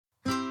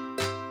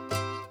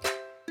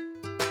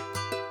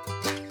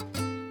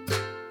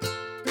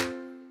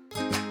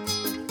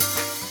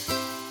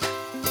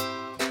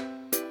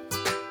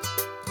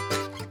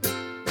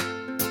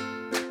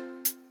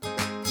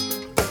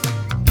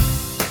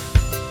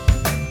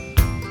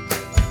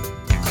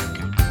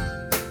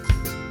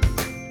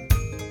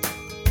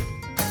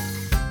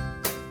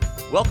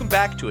Welcome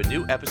back to a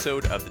new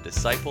episode of the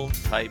Disciple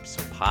Types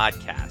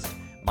Podcast.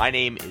 My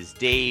name is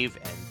Dave,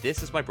 and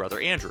this is my brother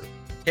Andrew.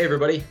 Hey,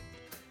 everybody.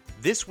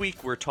 This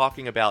week we're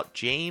talking about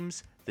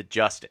James the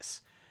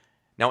Justice.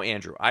 Now,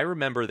 Andrew, I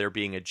remember there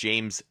being a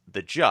James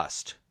the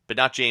Just, but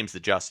not James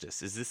the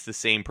Justice. Is this the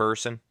same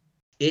person?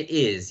 It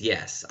is,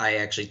 yes. I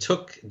actually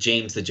took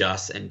James the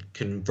Just and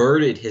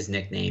converted his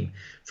nickname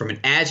from an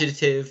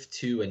adjective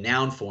to a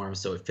noun form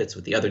so it fits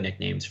with the other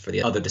nicknames for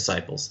the other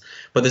disciples.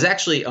 But there's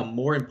actually a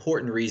more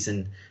important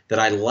reason that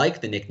I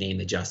like the nickname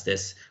the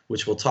Justice,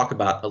 which we'll talk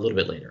about a little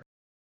bit later.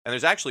 And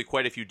there's actually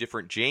quite a few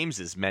different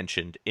Jameses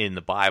mentioned in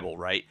the Bible,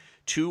 right?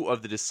 2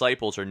 of the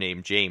disciples are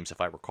named James, if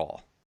I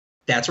recall.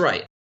 That's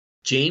right.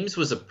 James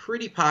was a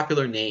pretty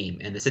popular name,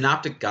 and the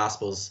Synoptic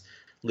Gospels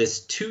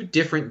list 2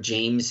 different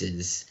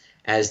Jameses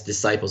as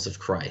disciples of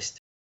Christ,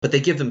 but they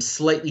give them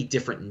slightly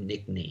different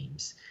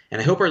nicknames. And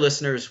I hope our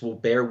listeners will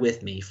bear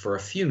with me for a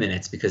few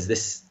minutes because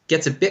this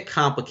gets a bit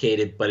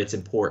complicated, but it's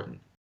important.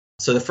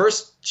 So the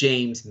first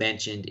James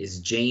mentioned is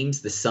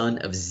James, the son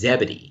of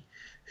Zebedee,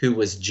 who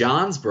was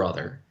John's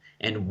brother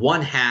and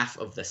one half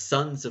of the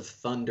Sons of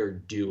Thunder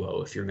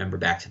duo, if you remember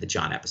back to the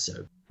John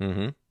episode.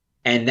 Mm-hmm.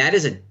 And that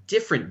is a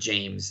different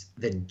James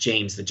than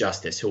James the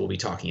Justice, who we'll be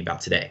talking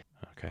about today.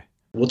 Okay.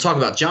 We'll talk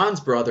about John's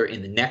brother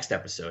in the next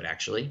episode,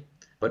 actually.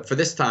 But for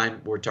this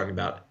time, we're talking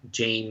about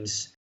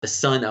James, the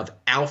son of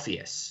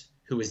Alphaeus,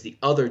 who is the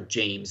other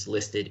James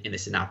listed in the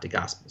Synoptic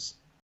Gospels.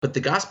 But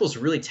the Gospels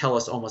really tell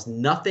us almost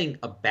nothing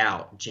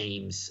about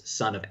James,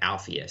 son of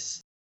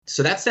Alphaeus.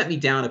 So that sent me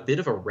down a bit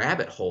of a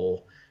rabbit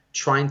hole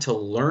trying to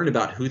learn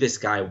about who this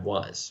guy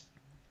was.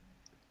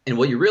 And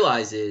what you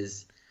realize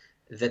is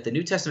that the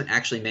New Testament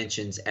actually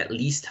mentions at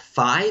least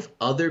 5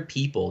 other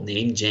people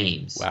named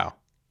James. Wow.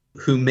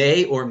 Who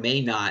may or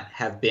may not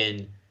have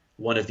been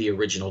one of the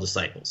original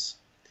disciples.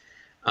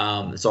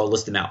 So I'll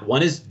list them out.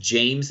 One is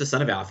James, the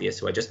son of Alphaeus,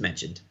 who I just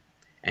mentioned,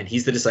 and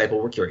he's the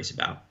disciple we're curious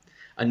about.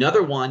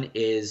 Another one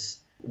is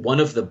one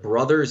of the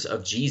brothers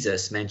of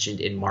Jesus mentioned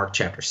in Mark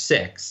chapter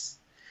 6.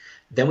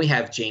 Then we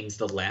have James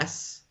the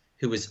Less,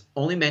 who is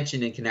only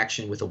mentioned in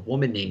connection with a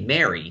woman named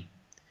Mary,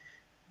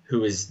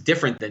 who is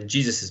different than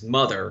Jesus'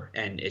 mother,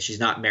 and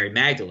she's not Mary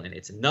Magdalene.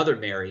 It's another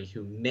Mary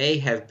who may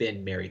have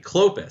been Mary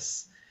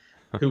Clopas,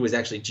 who was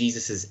actually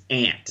Jesus'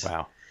 aunt.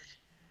 Wow.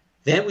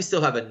 Then we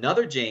still have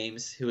another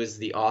James, who is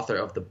the author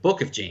of the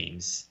book of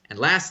James. And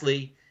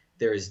lastly,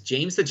 there is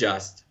James the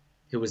Just,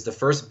 who was the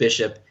first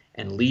bishop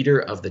and leader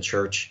of the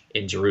church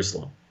in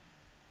Jerusalem.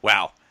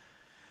 Wow.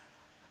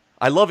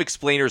 I love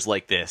explainers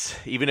like this,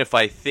 even if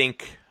I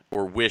think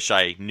or wish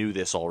I knew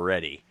this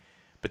already.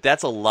 But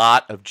that's a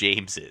lot of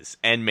Jameses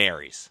and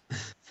Marys.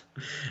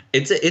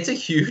 It's a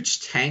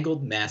huge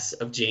tangled mess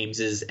of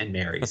Jameses and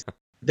Marys.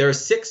 There are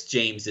 6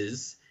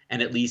 Jameses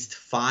and at least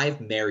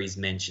 5 Marys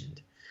mentioned.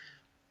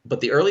 But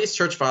the earliest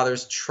church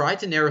fathers tried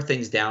to narrow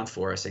things down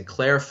for us and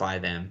clarify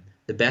them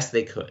the best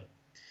they could.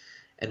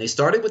 And they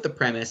started with the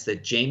premise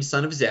that James,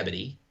 son of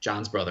Zebedee,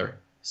 John's brother,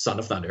 son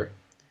of thunder,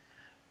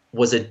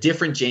 was a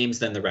different James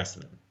than the rest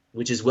of them,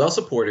 which is well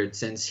supported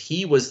since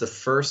he was the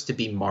first to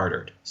be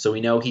martyred. So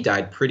we know he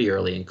died pretty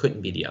early and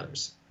couldn't be the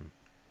others.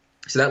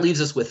 So that leaves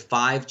us with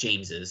 5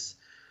 Jameses,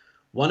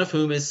 one of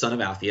whom is son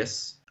of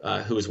Alphaeus,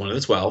 who is one of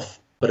the 12,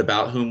 but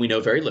about whom we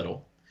know very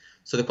little.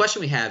 So the question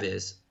we have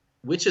is,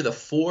 which of the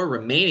 4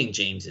 remaining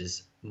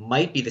Jameses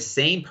might be the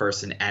same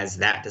person as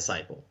that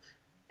disciple,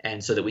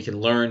 and so that we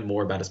can learn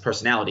more about his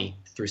personality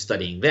through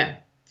studying them.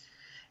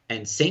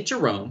 And St.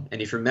 Jerome,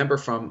 and if you remember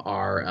from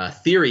our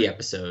theory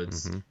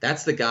episodes,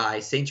 that's the guy,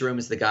 St. Jerome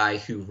is the guy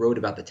who wrote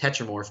about the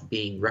Tetramorph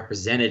being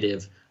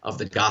representative of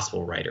the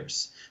gospel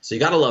writers. So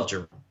you got to love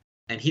Jerome.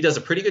 And he does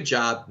a pretty good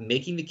job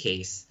making the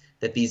case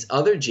that these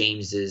other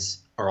Jameses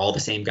are all the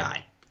same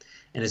guy.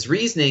 And his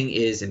reasoning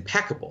is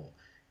impeccable,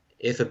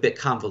 if a bit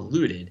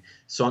convoluted.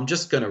 So I'm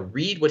just going to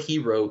read what he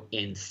wrote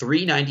in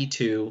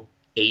 392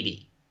 AD.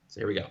 So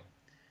here we go.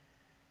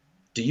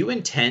 Do you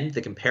intend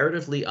the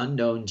comparatively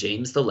unknown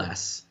James the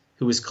Less,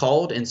 who is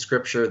called in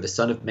Scripture the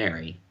son of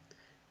Mary,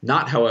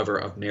 not, however,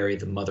 of Mary,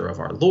 the mother of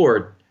our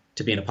Lord,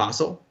 to be an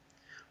apostle,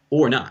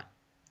 or not?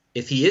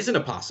 If he is an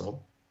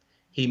apostle,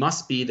 he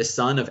must be the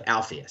son of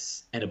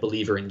Alphaeus and a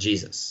believer in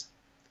Jesus.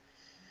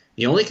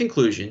 The only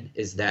conclusion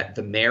is that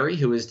the Mary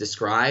who is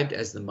described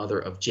as the mother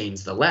of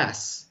James the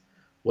Less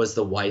was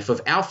the wife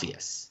of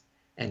Alphaeus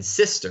and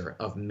sister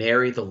of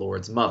Mary, the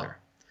Lord's mother,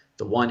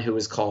 the one who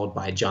is called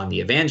by John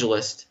the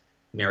Evangelist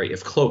Mary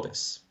of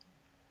Clopas.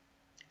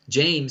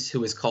 James,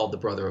 who is called the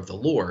brother of the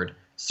Lord,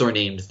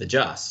 surnamed the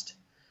Just,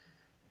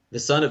 the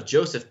son of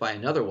Joseph by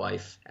another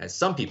wife, as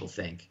some people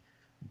think,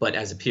 but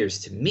as appears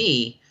to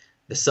me,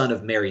 the son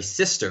of Mary's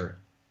sister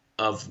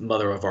of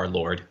mother of our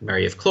Lord,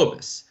 Mary of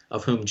Clopas,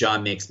 of whom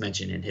John makes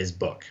mention in his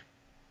book.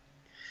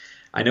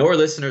 I know our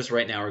listeners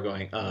right now are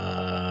going,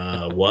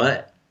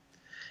 what?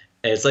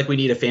 It's like we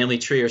need a family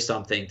tree or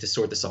something to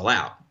sort this all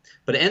out.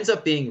 But it ends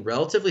up being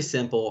relatively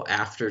simple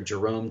after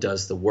Jerome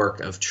does the work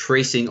of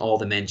tracing all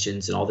the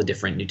mentions and all the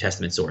different New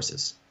Testament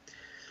sources.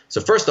 So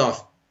first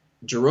off,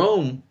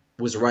 Jerome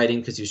was writing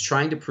because he was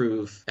trying to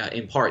prove,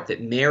 in part,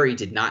 that Mary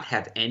did not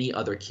have any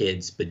other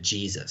kids but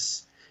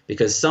Jesus.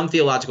 Because some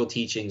theological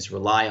teachings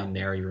rely on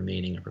Mary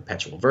remaining a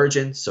perpetual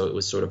virgin, so it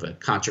was sort of a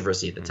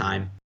controversy at the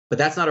time. But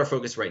that's not our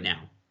focus right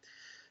now.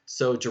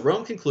 So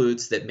Jerome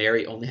concludes that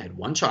Mary only had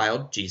one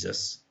child,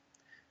 Jesus,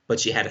 but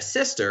she had a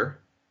sister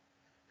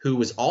who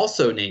was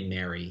also named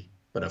Mary,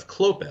 but of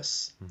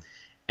Clopas.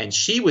 And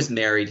she was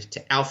married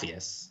to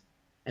Alphaeus.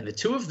 And the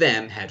two of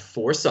them had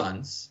 4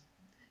 sons,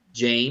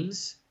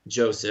 James,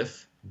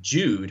 Joseph,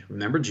 Jude,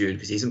 remember Jude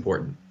because he's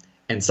important,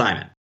 and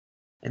Simon.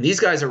 And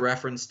these guys are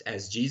referenced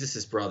as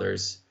Jesus'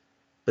 brothers,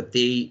 but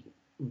they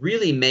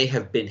really may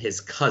have been his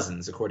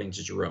cousins, according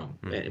to Jerome.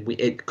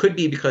 It could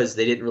be because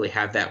they didn't really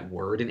have that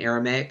word in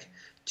Aramaic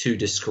to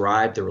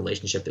describe the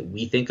relationship that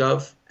we think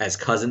of as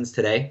cousins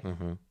today.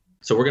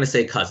 So we're going to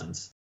say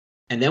cousins.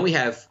 And then we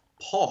have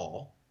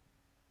Paul,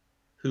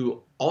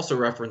 who also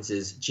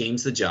references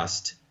James the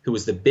Just, who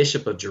was the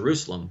bishop of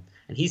Jerusalem.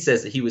 And he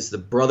says that he was the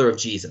brother of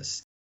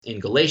Jesus. In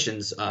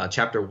Galatians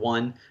chapter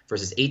 1,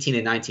 verses 18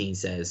 and 19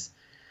 says,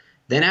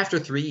 "Then after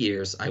 3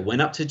 years, I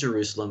went up to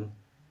Jerusalem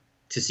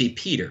to see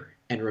Peter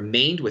and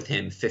remained with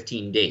him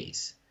 15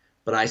 days.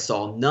 But I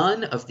saw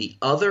none of the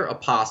other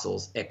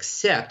apostles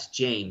except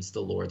James,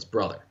 the Lord's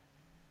brother."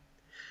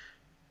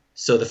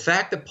 So the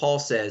fact that Paul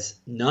says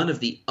none of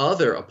the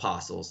other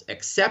apostles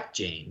except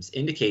James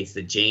indicates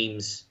that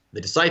James,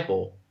 the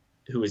disciple,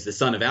 who is the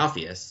son of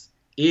Alphaeus,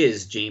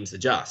 is James the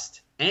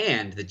Just,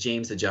 and that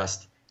James the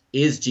Just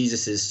is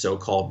Jesus'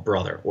 so-called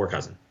brother or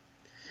cousin.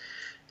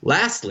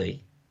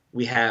 Lastly,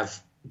 we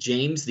have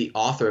James, the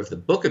author of the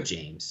book of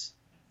James,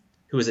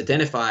 who is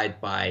identified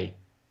by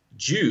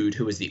Jude,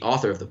 who is the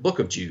author of the book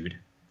of Jude,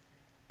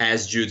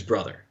 as Jude's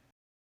brother.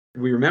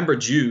 We remember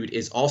Jude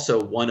is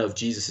also one of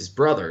Jesus'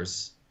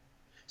 brothers,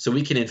 so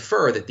we can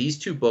infer that these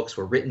 2 books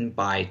were written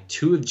by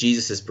 2 of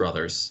Jesus'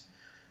 brothers,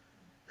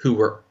 who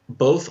were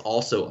both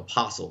also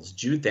apostles,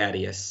 Jude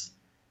Thaddeus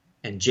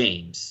and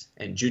James.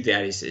 And Jude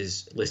Thaddeus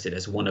is listed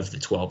as one of the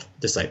 12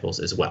 disciples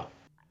as well.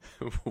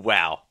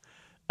 Wow.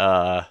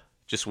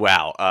 Just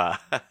wow.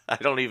 I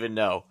don't even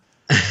know.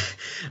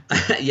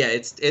 Yeah,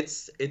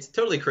 it's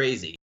totally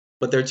crazy.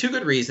 But there are 2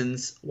 good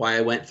reasons why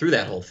I went through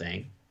that whole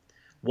thing.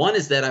 One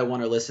is that I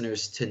want our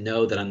listeners to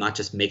know that I'm not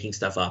just making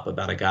stuff up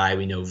about a guy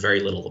we know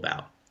very little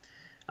about.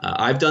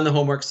 I've done the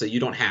homework, so you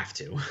don't have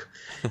to.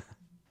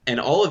 And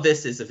all of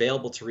this is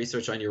available to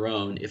research on your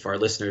own if our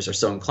listeners are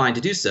so inclined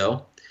to do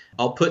so.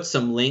 I'll put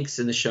some links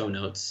in the show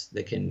notes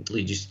that can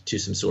lead you to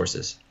some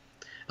sources.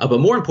 But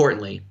more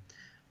importantly,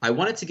 I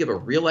wanted to give a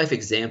real-life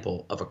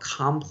example of a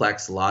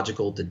complex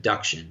logical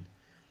deduction,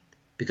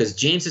 because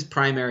James's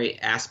primary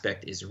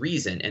aspect is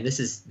reason, and this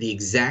is the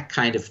exact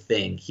kind of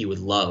thing he would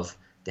love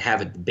to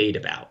have a debate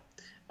about.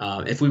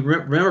 If we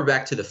remember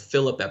back to the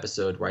Philip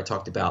episode where I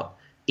talked about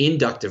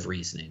inductive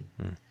reasoning,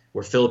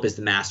 where Philip is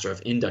the master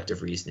of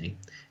inductive reasoning,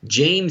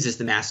 James is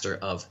the master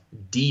of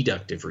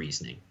deductive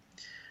reasoning,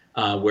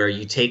 where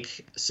you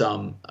take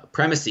some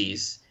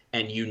premises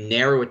and you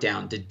narrow it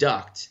down,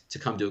 deduct, to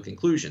come to a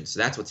conclusion. So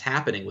that's what's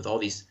happening with all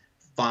these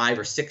 5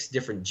 or 6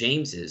 different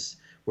Jameses.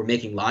 We're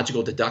making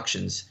logical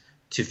deductions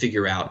to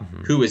figure out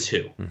who is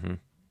who.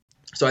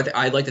 So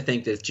I'd like to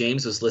think that if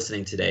James was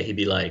listening today, he'd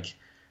be like,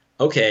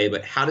 okay,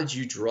 but how did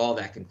you draw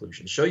that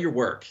conclusion? Show your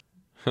work.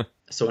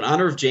 So in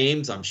honor of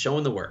James, I'm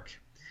showing the work.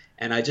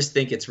 And I just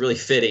think it's really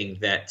fitting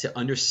that to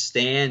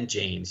understand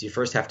James, you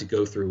first have to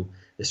go through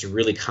this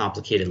really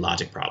complicated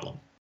logic problem.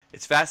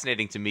 It's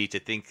fascinating to me to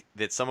think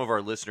that some of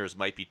our listeners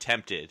might be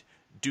tempted,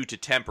 due to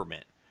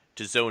temperament,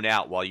 to zone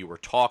out while you were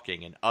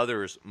talking, and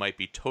others might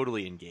be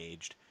totally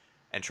engaged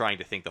and trying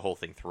to think the whole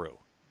thing through.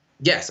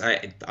 Yes,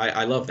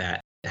 I love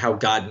that, how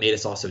God made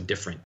us all so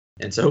different.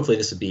 And so hopefully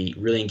this will be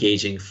really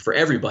engaging for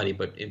everybody,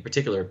 but in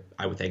particular,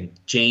 I would think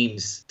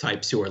James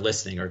types who are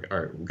listening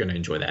are going to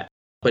enjoy that.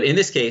 But in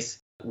this case,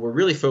 we're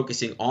really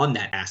focusing on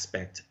that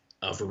aspect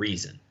of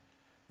reason.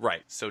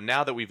 Right. So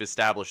now that we've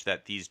established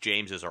that these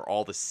Jameses are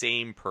all the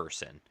same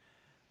person,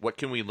 what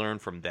can we learn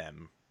from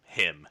them,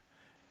 him?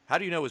 How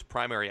do you know his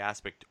primary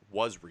aspect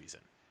was reason?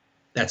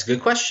 That's a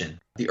good question.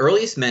 The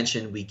earliest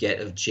mention we get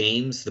of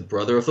James, the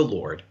brother of the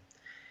Lord,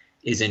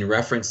 is in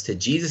reference to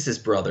Jesus'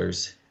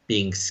 brothers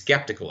being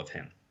skeptical of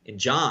him. In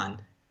John,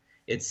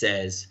 it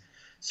says,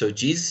 "So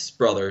Jesus'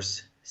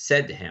 brothers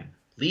said to him,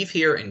 'Leave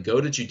here and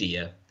go to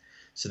Judea,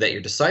 so that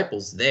your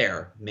disciples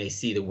there may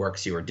see the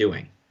works you are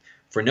doing.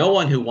 For no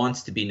one who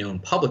wants to be known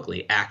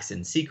publicly acts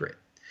in secret.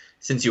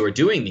 Since you are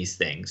doing these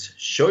things,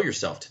 show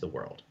yourself to the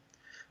world.'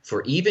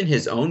 For even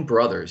his own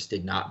brothers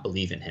did not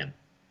believe in him."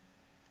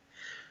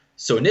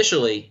 So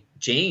initially,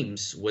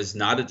 James was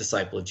not a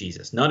disciple of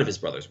Jesus. None of his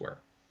brothers were.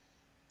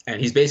 And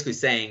he's basically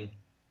saying,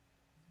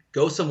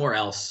 go somewhere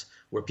else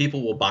where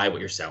people will buy what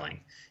you're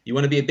selling. You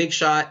want to be a big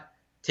shot?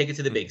 Take it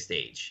to the big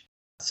stage.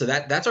 So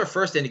that's our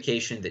first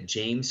indication that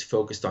James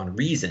focused on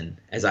reason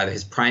as either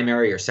his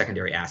primary or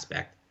secondary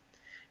aspect.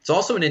 It's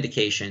also an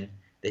indication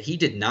that he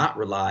did not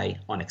rely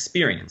on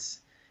experience.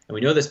 And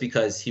we know this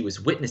because he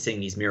was witnessing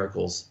these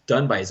miracles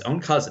done by his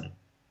own cousin,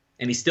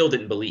 and he still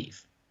didn't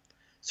believe.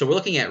 So we're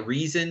looking at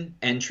reason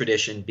and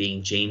tradition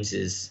being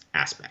James's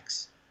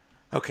aspects.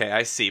 Okay,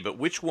 I see. But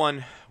which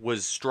one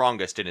was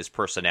strongest in his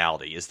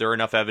personality? Is there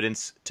enough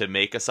evidence to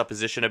make a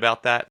supposition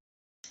about that?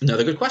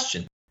 Another good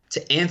question.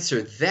 To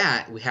answer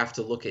that, we have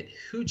to look at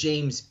who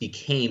James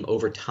became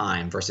over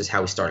time versus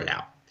how he started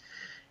out.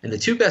 And the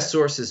two best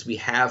sources we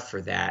have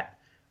for that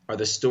are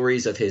the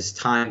stories of his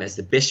time as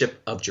the Bishop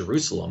of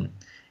Jerusalem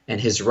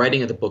and his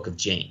writing of the book of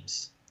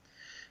James.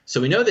 So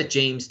we know that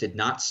James did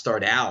not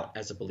start out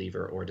as a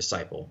believer or a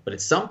disciple, but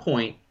at some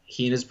point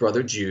he and his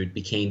brother Jude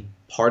became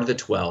part of the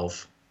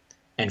 12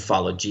 and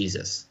followed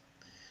Jesus.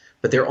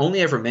 But they're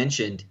only ever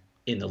mentioned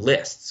in the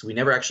lists. We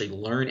never actually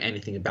learn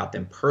anything about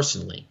them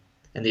personally,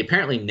 and they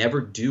apparently never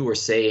do or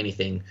say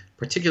anything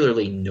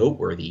particularly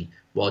noteworthy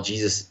while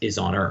Jesus is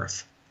on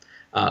earth.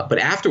 But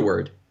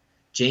afterward,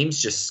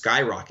 James just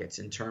skyrockets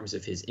in terms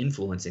of his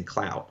influence and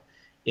clout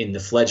in the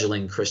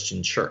fledgling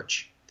Christian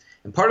church.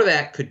 And part of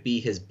that could be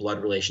his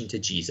blood relation to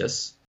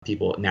Jesus.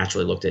 People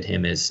naturally looked at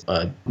him as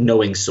a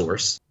knowing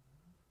source.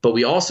 But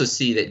we also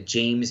see that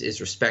James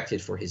is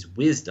respected for his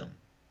wisdom.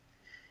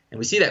 And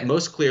we see that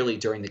most clearly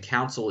during the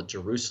Council at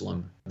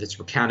Jerusalem that's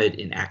recounted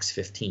in Acts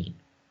 15.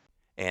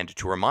 And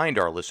to remind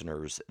our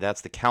listeners,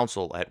 that's the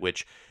council at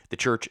which the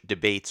church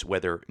debates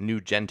whether new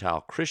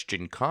Gentile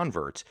Christian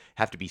converts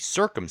have to be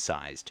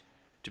circumcised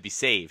to be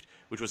saved,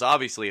 which was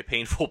obviously a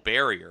painful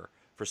barrier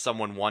for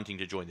someone wanting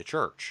to join the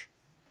church.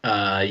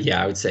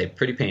 Yeah, I would say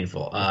pretty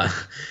painful.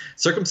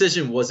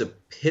 Circumcision was a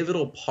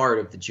pivotal part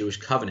of the Jewish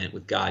covenant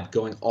with God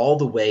going all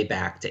the way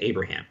back to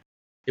Abraham.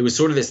 It was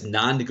sort of this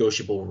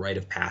non-negotiable rite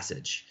of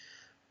passage.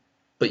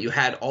 But you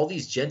had all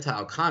these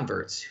Gentile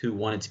converts who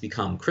wanted to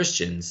become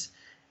Christians,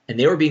 and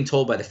they were being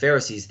told by the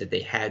Pharisees that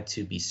they had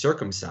to be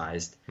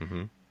circumcised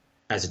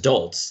as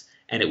adults,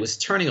 and it was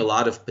turning a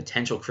lot of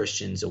potential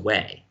Christians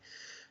away.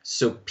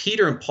 So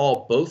Peter and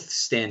Paul both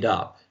stand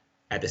up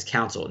at this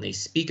council, and they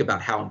speak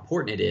about how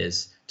important it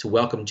is to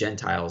welcome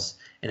Gentiles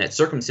and that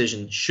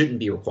circumcision shouldn't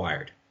be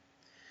required.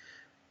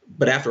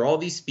 But after all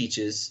these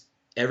speeches,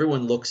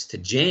 everyone looks to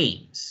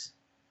James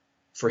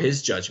for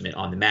his judgment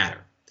on the matter.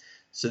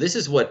 So this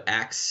is what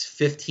Acts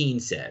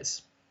 15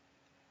 says.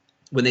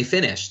 When they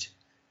finished,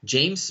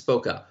 James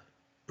spoke up.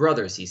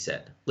 "Brothers," he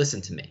said,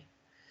 "listen to me.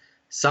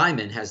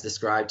 Simon has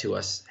described to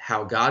us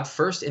how God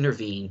first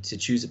intervened to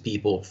choose a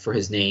people for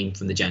his name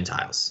from the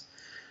Gentiles.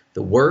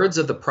 The words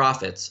of the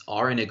prophets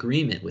are in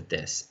agreement with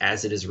this,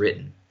 as it is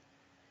written.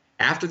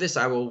 After this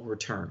I will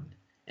return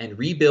and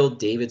rebuild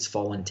David's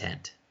fallen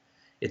tent.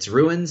 Its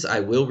ruins I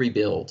will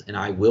rebuild, and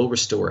I will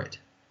restore it,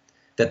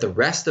 that the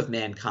rest of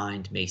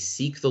mankind may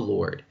seek the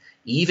Lord,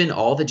 even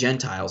all the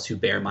Gentiles who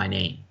bear my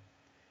name.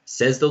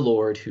 Says the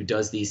Lord who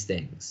does these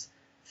things,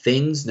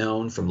 things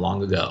known from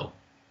long ago.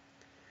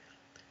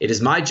 It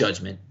is my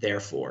judgment,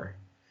 therefore,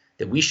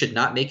 that we should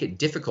not make it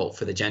difficult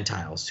for the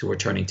Gentiles who are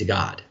turning to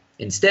God.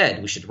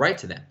 Instead, we should write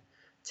to them,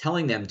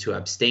 telling them to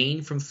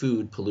abstain from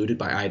food polluted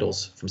by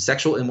idols, from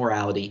sexual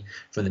immorality,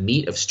 from the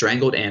meat of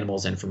strangled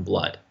animals, and from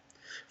blood.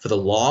 For the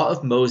law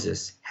of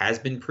Moses has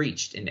been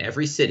preached in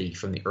every city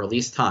from the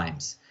earliest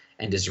times,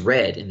 and is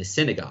read in the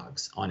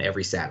synagogues on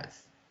every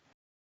Sabbath."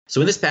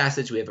 So in this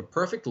passage, we have a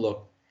perfect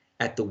look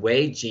at the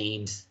way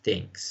James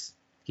thinks.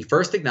 He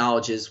first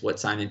acknowledges what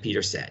Simon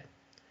Peter said,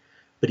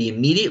 but he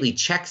immediately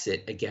checks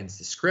it against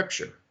the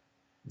scripture,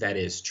 that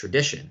is,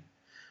 tradition,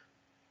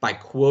 by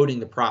quoting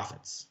the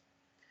prophets.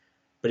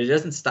 But it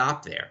doesn't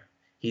stop there.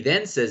 He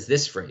then says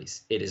this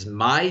phrase, "It is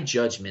my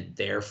judgment,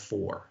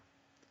 therefore."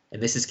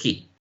 And this is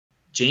key.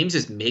 James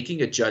is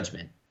making a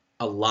judgment,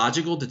 a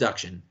logical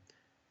deduction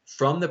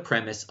from the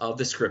premise of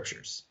the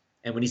scriptures.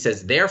 And when he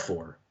says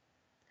therefore,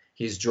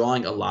 he's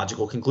drawing a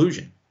logical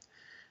conclusion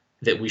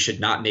that we should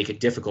not make it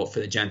difficult for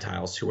the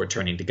Gentiles who are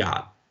turning to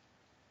God.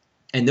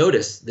 And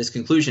notice, this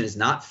conclusion is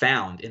not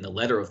found in the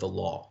letter of the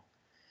law.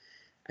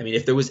 I mean,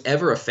 if there was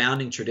ever a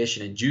founding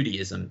tradition in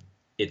Judaism,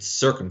 it's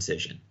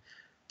circumcision.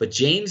 But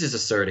James is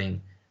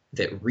asserting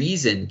that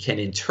reason can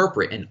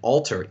interpret and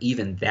alter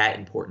even that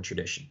important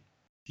tradition.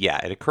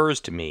 Yeah, it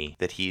occurs to me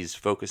that he's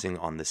focusing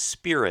on the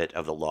spirit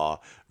of the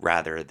law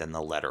rather than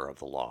the letter of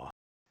the law.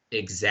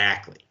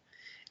 Exactly.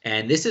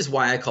 And this is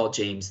why I call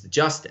James the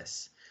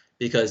justice,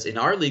 because in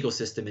our legal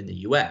system in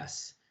the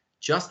U.S.,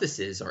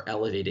 justices are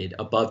elevated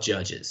above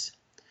judges.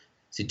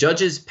 See,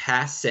 judges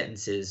pass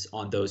sentences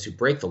on those who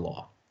break the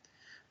law,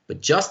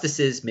 but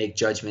justices make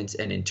judgments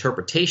and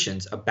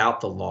interpretations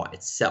about the law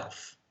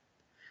itself.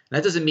 And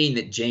that doesn't mean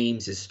that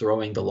James is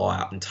throwing the law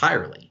out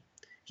entirely.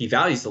 He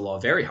values the law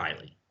very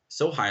highly,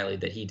 so highly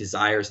that he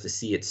desires to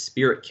see its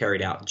spirit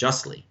carried out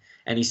justly.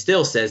 And he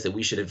still says that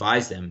we should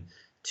advise them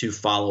to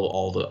follow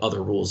all the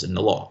other rules in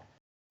the law.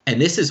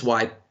 And this is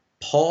why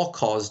Paul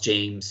calls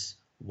James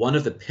one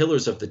of the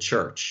pillars of the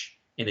church,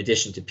 in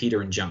addition to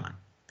Peter and John,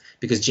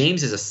 because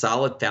James is a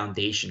solid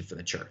foundation for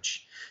the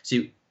church.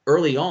 See,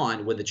 early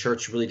on, when the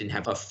church really didn't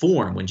have a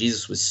form, when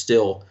Jesus was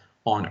still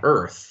on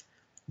earth,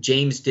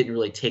 James didn't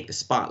really take the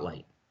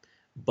spotlight.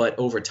 But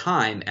over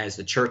time, as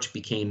the church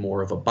became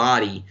more of a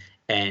body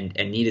and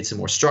needed some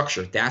more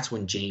structure, that's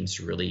when James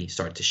really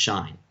started to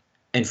shine.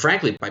 And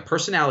frankly, by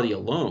personality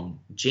alone,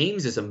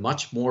 James is a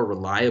much more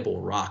reliable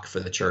rock for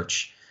the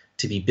church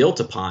to be built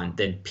upon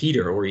than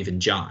Peter or even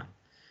John.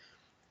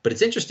 But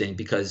it's interesting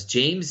because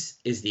James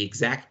is the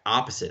exact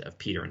opposite of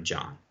Peter and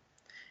John.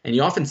 And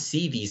you often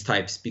see these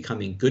types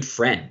becoming good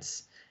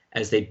friends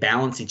as they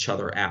balance each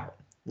other out,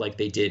 like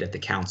they did at the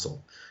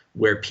council,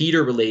 where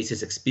Peter relays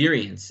his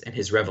experience and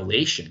his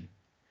revelation,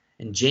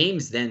 and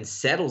James then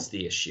settles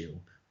the issue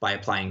by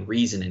applying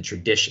reason and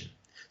tradition.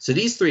 So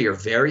these three are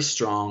very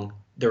strong.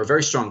 They're a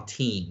very strong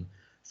team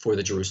for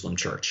the Jerusalem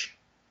church.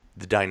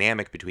 The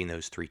dynamic between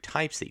those three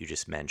types that you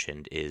just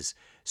mentioned is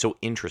so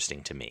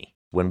interesting to me.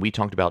 When we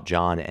talked about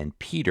John and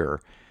Peter,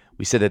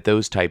 we said that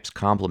those types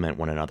complement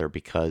one another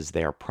because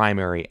their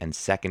primary and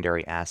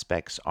secondary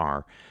aspects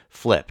are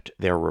flipped,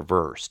 they're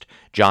reversed.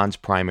 John's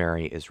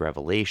primary is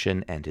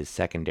revelation and his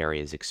secondary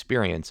is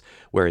experience,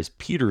 whereas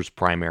Peter's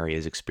primary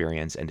is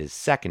experience and his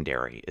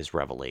secondary is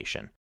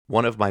revelation.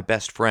 One of my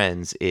best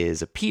friends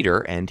is a Peter,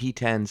 and he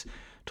tends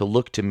to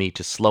look to me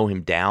to slow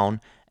him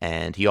down,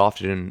 and he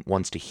often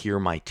wants to hear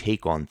my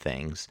take on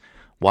things,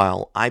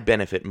 while I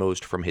benefit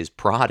most from his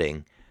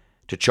prodding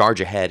to charge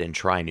ahead and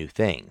try new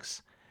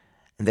things.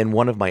 And then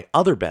one of my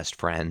other best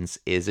friends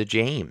is a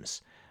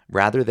James.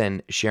 Rather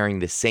than sharing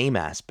the same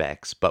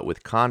aspects but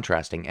with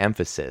contrasting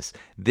emphasis,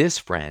 this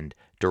friend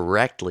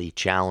directly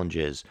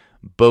challenges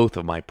both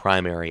of my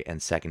primary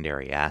and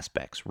secondary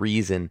aspects,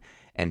 reason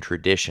and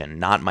tradition,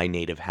 not my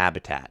native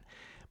habitat.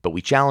 But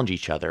we challenge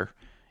each other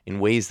in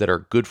ways that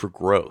are good for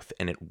growth,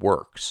 and it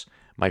works.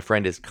 My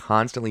friend is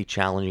constantly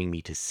challenging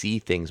me to see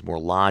things more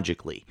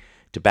logically,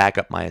 to back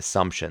up my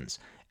assumptions.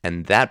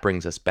 And that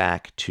brings us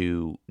back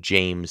to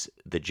James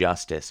the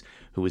Justice,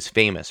 who is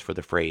famous for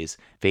the phrase,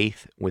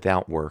 faith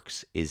without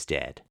works is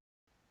dead.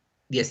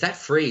 Yes, that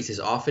phrase is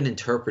often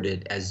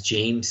interpreted as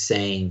James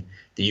saying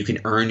that you can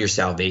earn your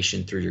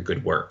salvation through your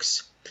good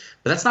works.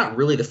 But that's not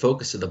really the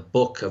focus of the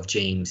book of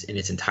James in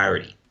its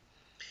entirety.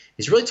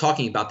 He's really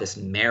talking about this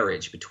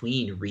marriage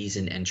between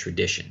reason and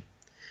tradition.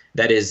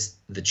 That is,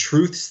 the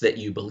truths that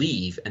you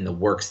believe and the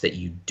works that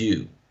you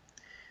do.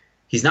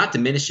 He's not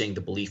diminishing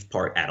the belief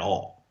part at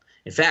all.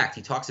 In fact,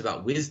 he talks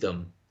about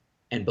wisdom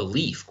and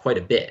belief quite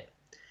a bit.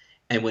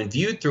 And when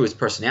viewed through his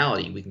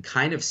personality, we can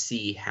kind of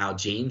see how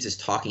James is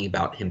talking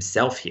about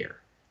himself here.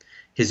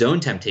 His own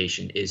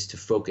temptation is to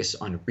focus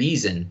on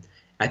reason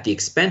at the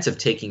expense of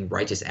taking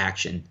righteous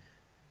action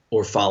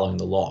or following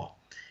the law.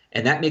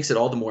 And that makes it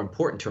all the more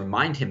important to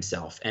remind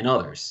himself and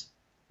others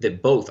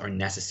that both are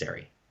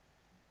necessary.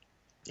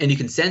 And you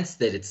can sense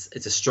that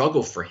it's a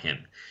struggle for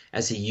him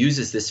as he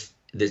uses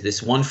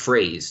this one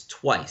phrase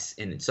twice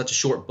in such a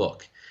short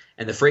book.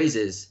 And the phrase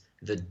is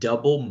the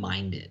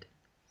double-minded.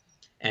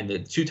 And the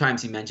two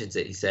times he mentions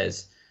it, he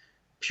says,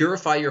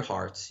 purify your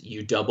hearts,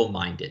 you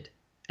double-minded.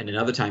 And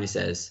another time he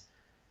says,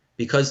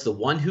 because the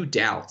one who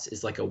doubts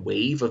is like a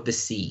wave of the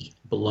sea,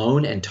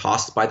 blown and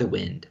tossed by the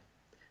wind.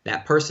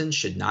 That person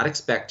should not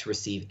expect to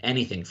receive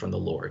anything from the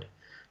Lord.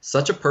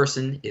 Such a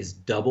person is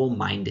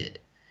double-minded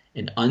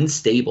and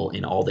unstable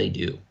in all they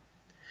do.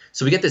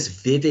 So we get this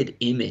vivid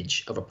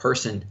image of a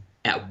person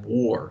at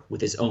war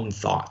with his own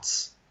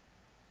thoughts.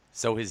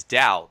 So his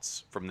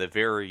doubts from the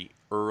very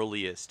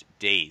earliest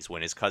days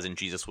when his cousin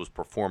Jesus was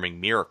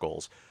performing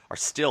miracles are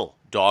still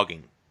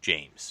dogging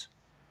James.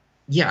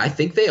 Yeah, I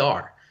think they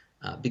are.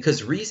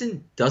 Because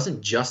reason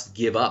doesn't just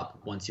give up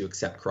once you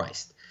accept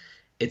Christ.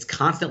 It's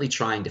constantly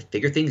trying to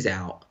figure things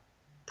out,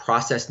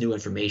 process new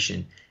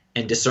information,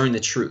 and discern the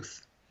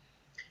truth.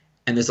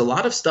 And there's a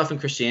lot of stuff in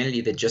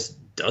Christianity that just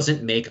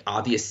doesn't make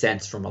obvious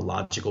sense from a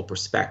logical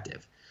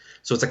perspective.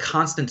 So it's a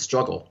constant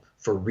struggle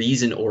for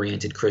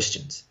reason-oriented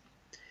Christians.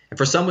 And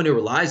for someone who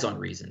relies on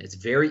reason, it's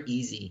very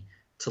easy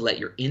to let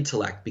your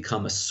intellect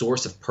become a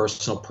source of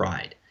personal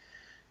pride.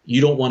 You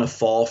don't want to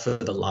fall for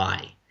the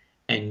lie,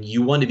 and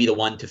you want to be the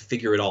one to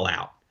figure it all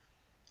out.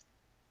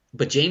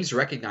 But James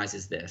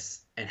recognizes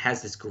this and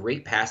has this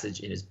great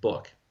passage in his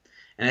book.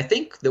 And I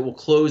think that we'll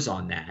close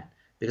on that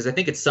because I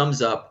think it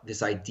sums up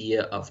this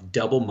idea of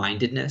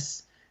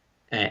double-mindedness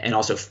and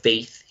also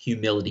faith,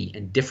 humility,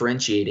 and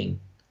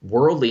differentiating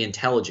worldly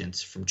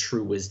intelligence from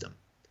true wisdom.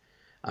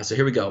 So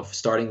here we go,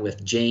 starting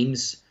with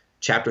James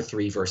chapter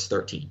 3, verse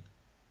 13.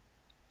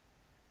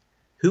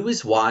 Who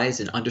is wise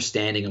and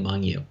understanding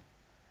among you?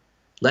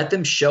 Let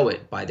them show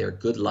it by their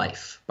good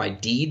life, by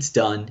deeds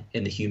done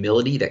in the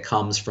humility that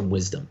comes from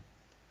wisdom.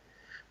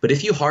 But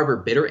if you harbor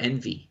bitter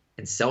envy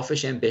and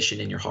selfish ambition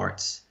in your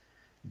hearts,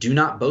 do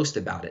not boast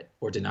about it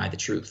or deny the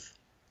truth.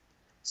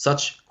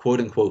 Such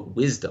quote-unquote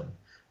wisdom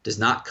does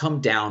not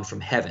come down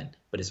from heaven,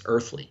 but is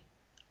earthly,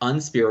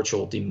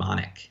 unspiritual,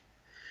 demonic.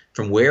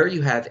 From where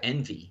you have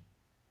envy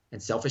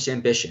and selfish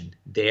ambition,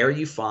 there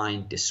you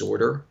find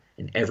disorder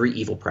and every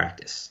evil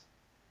practice.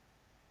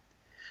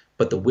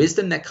 But the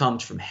wisdom that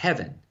comes from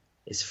heaven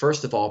is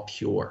first of all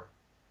pure,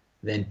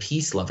 then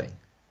peace-loving,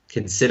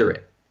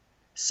 considerate,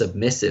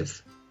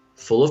 submissive,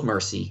 full of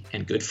mercy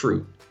and good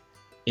fruit,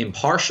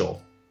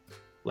 impartial,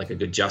 like a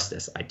good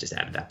justice, I just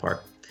added that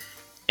part,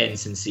 and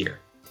sincere.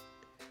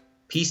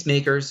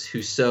 Peacemakers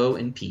who sow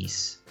in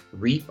peace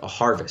reap a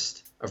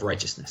harvest of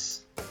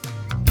righteousness.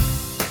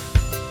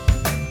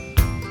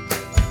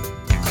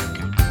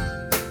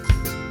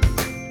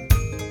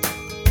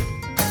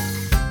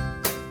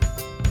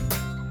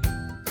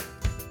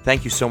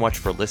 Thank you so much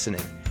for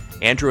listening.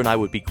 Andrew and I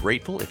would be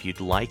grateful if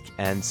you'd like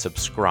and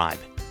subscribe.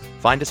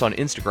 Find us on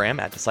Instagram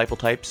at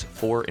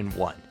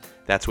DiscipleTypes4in1.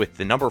 That's with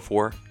the number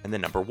 4 and the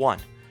number 1.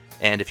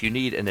 And if you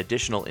need an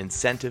additional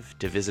incentive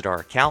to visit our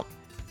account,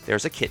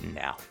 there's a kitten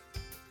now.